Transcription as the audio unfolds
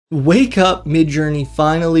Wake up, Midjourney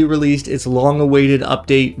finally released its long-awaited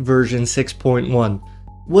update version 6.1.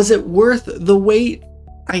 Was it worth the wait?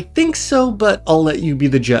 I think so, but I'll let you be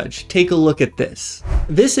the judge. Take a look at this.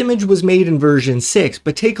 This image was made in version 6,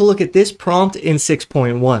 but take a look at this prompt in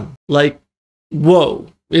 6.1. Like, whoa,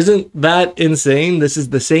 isn't that insane? This is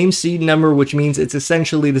the same seed number, which means it's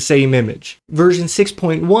essentially the same image. Version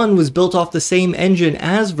 6.1 was built off the same engine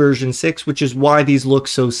as version 6, which is why these look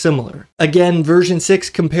so similar. Again, version 6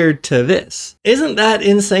 compared to this. Isn't that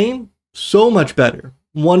insane? So much better.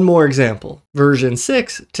 One more example, version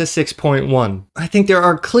 6 to 6.1. I think there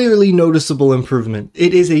are clearly noticeable improvements.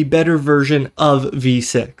 It is a better version of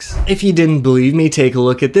V6. If you didn't believe me, take a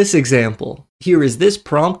look at this example. Here is this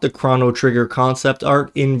prompt, the Chrono Trigger concept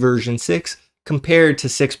art in version 6 compared to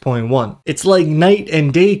 6.1. It's like night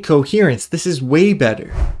and day coherence. This is way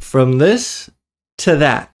better. From this to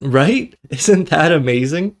that, right? Isn't that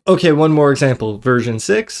amazing? Okay, one more example, version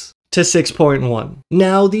 6 to 6.1.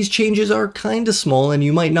 Now, these changes are kinda small and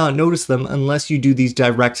you might not notice them unless you do these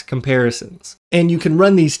direct comparisons. And you can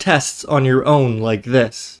run these tests on your own like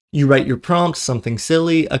this. You write your prompt, something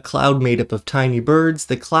silly, a cloud made up of tiny birds,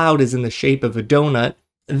 the cloud is in the shape of a donut.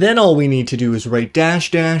 Then all we need to do is write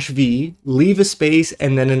 --v, leave a space,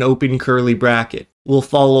 and then an open curly bracket. We'll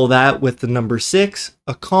follow that with the number 6,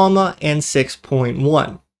 a comma, and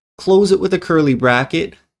 6.1. Close it with a curly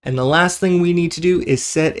bracket. And the last thing we need to do is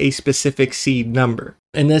set a specific seed number.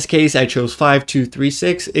 In this case, I chose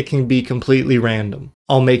 5236. It can be completely random.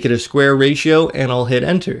 I'll make it a square ratio and I'll hit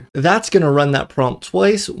enter. That's going to run that prompt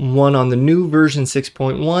twice, one on the new version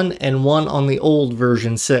 6.1 and one on the old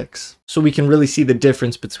version 6. So we can really see the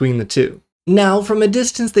difference between the two. Now, from a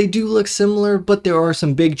distance, they do look similar, but there are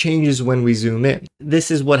some big changes when we zoom in. This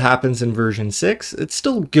is what happens in version 6. It's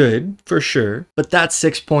still good, for sure, but that's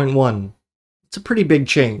 6.1. It's a pretty big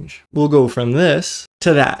change. We'll go from this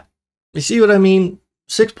to that. You see what I mean?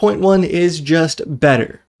 6.1 is just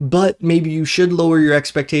better. But maybe you should lower your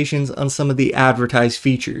expectations on some of the advertised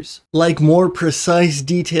features. Like more precise,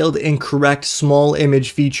 detailed, and correct small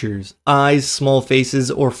image features. Eyes, small faces,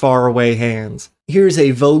 or far away hands. Here's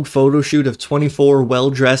a Vogue photo shoot of 24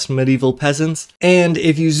 well-dressed medieval peasants. And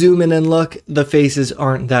if you zoom in and look, the faces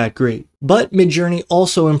aren't that great. But Midjourney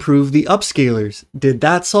also improved the upscalers. Did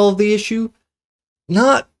that solve the issue?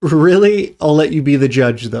 Not really. I'll let you be the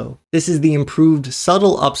judge though. This is the improved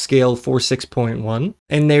subtle upscale for 6.1,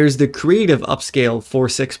 and there's the creative upscale for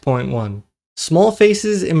 6.1. Small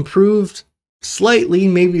faces improved slightly,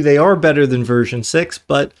 maybe they are better than version 6,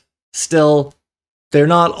 but still, they're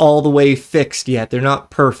not all the way fixed yet, they're not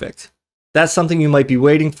perfect. That's something you might be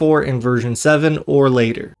waiting for in version 7 or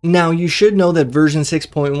later. Now, you should know that version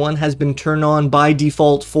 6.1 has been turned on by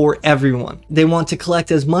default for everyone. They want to collect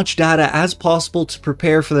as much data as possible to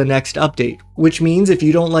prepare for the next update, which means if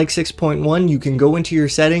you don't like 6.1, you can go into your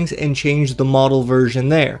settings and change the model version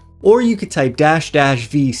there. Or you could type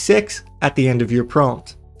 --v6 at the end of your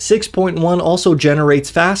prompt. 6.1 also generates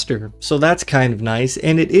faster, so that's kind of nice,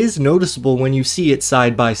 and it is noticeable when you see it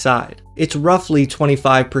side by side. It's roughly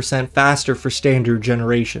 25% faster for standard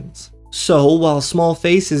generations. So, while small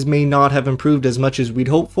faces may not have improved as much as we'd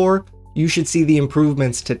hope for, you should see the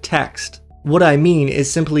improvements to text. What I mean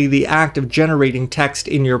is simply the act of generating text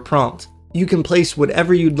in your prompt. You can place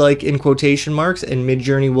whatever you'd like in quotation marks and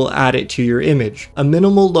Midjourney will add it to your image. A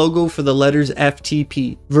minimal logo for the letters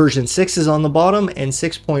FTP. Version 6 is on the bottom and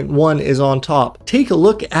 6.1 is on top. Take a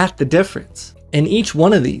look at the difference. And each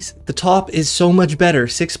one of these, the top is so much better.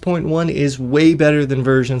 6.1 is way better than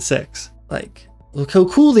version 6. Like, look how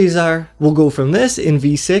cool these are. We'll go from this in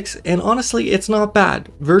V6, and honestly, it's not bad.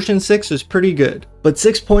 Version 6 is pretty good, but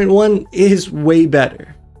 6.1 is way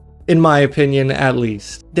better. In my opinion, at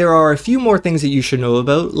least. There are a few more things that you should know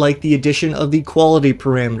about, like the addition of the quality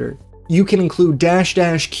parameter. You can include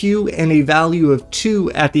 --q and a value of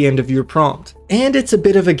 2 at the end of your prompt. And it's a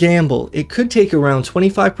bit of a gamble. It could take around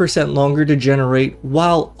 25% longer to generate,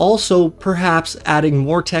 while also perhaps adding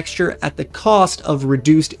more texture at the cost of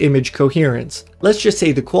reduced image coherence. Let's just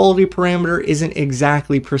say the quality parameter isn't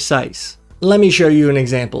exactly precise. Let me show you an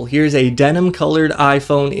example. Here's a denim colored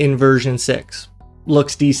iPhone in version 6.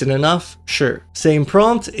 Looks decent enough? Sure. Same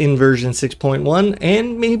prompt in version 6.1,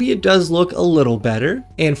 and maybe it does look a little better.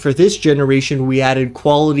 And for this generation, we added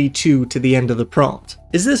quality 2 to the end of the prompt.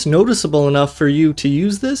 Is this noticeable enough for you to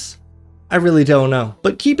use this? I really don't know,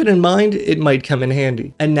 but keep it in mind, it might come in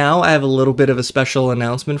handy. And now I have a little bit of a special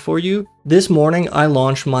announcement for you. This morning I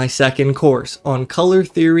launched my second course on color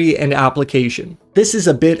theory and application. This is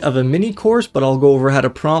a bit of a mini course, but I'll go over how to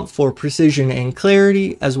prompt for precision and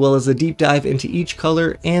clarity, as well as a deep dive into each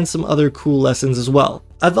color and some other cool lessons as well.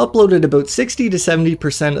 I've uploaded about 60 to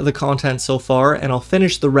 70% of the content so far, and I'll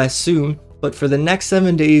finish the rest soon, but for the next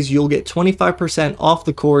 7 days, you'll get 25% off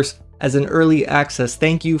the course as an early access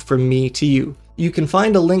thank you from me to you. You can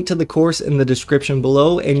find a link to the course in the description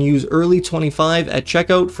below and use early25 at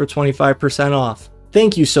checkout for 25% off.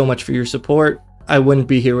 Thank you so much for your support. I wouldn't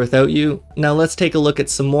be here without you. Now let's take a look at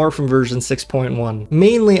some more from version 6.1.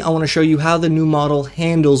 Mainly, I want to show you how the new model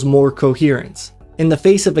handles more coherence. In the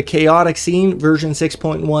face of a chaotic scene, version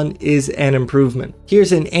 6.1 is an improvement.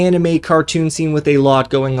 Here's an anime cartoon scene with a lot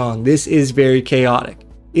going on. This is very chaotic.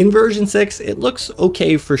 In version 6, it looks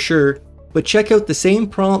okay for sure, but check out the same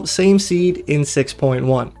prompt, same seed in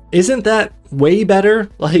 6.1. Isn't that way better?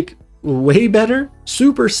 Like, way better?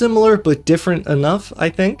 Super similar, but different enough, I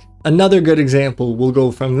think. Another good example will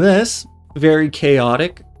go from this, very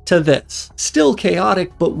chaotic, to this. Still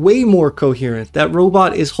chaotic, but way more coherent. That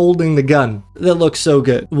robot is holding the gun. That looks so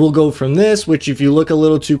good. We'll go from this, which if you look a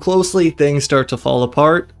little too closely, things start to fall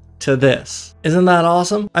apart, to this. Isn't that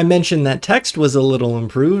awesome? I mentioned that text was a little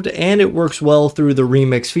improved, and it works well through the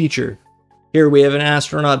remix feature. Here we have an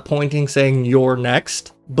astronaut pointing saying, "You're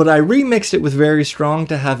next." But I remixed it with very strong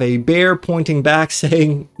to have a bear pointing back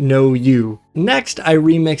saying, "No, you." Next, I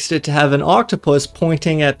remixed it to have an octopus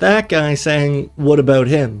pointing at that guy saying, "What about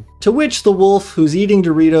him?" To which the wolf, who's eating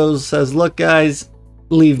Doritos, says, "Look guys,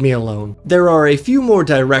 leave me alone." There are a few more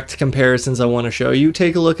direct comparisons I want to show you.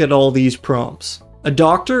 Take a look at all these prompts. A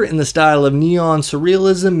doctor in the style of neon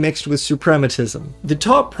surrealism mixed with suprematism. The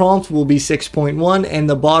top prompt will be 6.1 and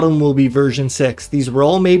the bottom will be version 6. These were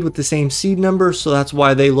all made with the same seed number, so that's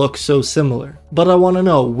why they look so similar. But I want to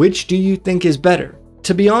know, which do you think is better?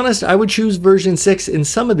 To be honest, I would choose version 6 in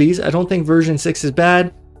some of these. I don't think version 6 is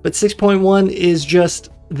bad, but 6.1 is just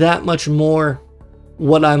that much more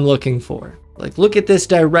what I'm looking for. Like, look at this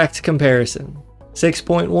direct comparison.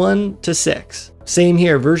 6.1 to 6. Same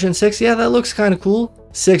here, version 6, yeah, that looks kind of cool.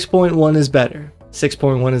 6.1 is better.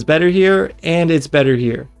 6.1 is better here, and it's better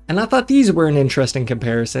here. And I thought these were an interesting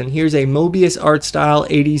comparison. Here's a Mobius art style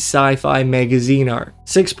 80s sci-fi magazine art.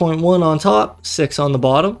 6.1 on top, 6 on the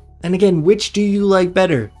bottom. And again, which do you like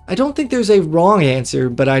better? I don't think there's a wrong answer,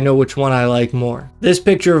 but I know which one I like more. This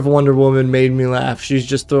picture of Wonder Woman made me laugh. She's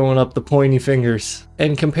just throwing up the pointy fingers.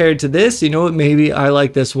 And compared to this, you know what, maybe I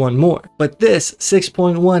like this one more. But this,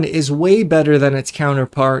 6.1, is way better than its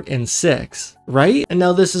counterpart in 6, right? And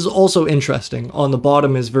now this is also interesting. On the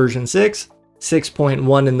bottom is version 6,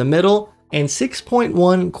 6.1 in the middle, and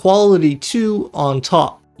 6.1 quality 2 on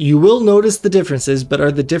top. You will notice the differences, but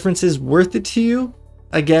are the differences worth it to you?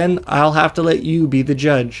 Again, I'll have to let you be the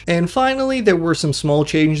judge. And finally, there were some small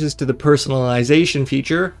changes to the personalization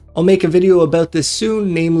feature. I'll make a video about this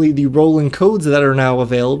soon, namely the rolling codes that are now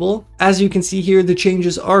available. As you can see here, the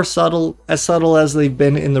changes are subtle as they've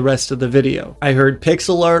been in the rest of the video. I heard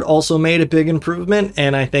pixel art also made a big improvement,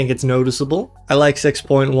 and I think it's noticeable. I like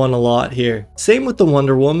 6.1 a lot here. Same with the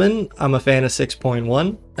Wonder Woman, I'm a fan of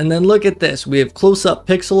 6.1. And then look at this, we have close-up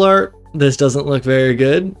pixel art. This doesn't look very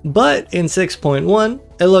good, but in 6.1,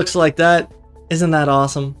 it looks like that. Isn't that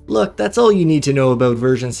awesome? Look, that's all you need to know about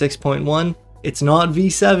version 6.1. It's not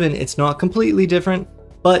V7, it's not completely different,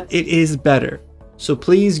 but it is better. So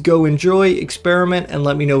please go enjoy, experiment, and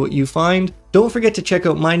let me know what you find. Don't forget to check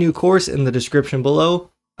out my new course in the description below.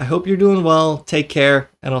 I hope you're doing well, take care,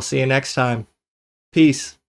 and I'll see you next time. Peace.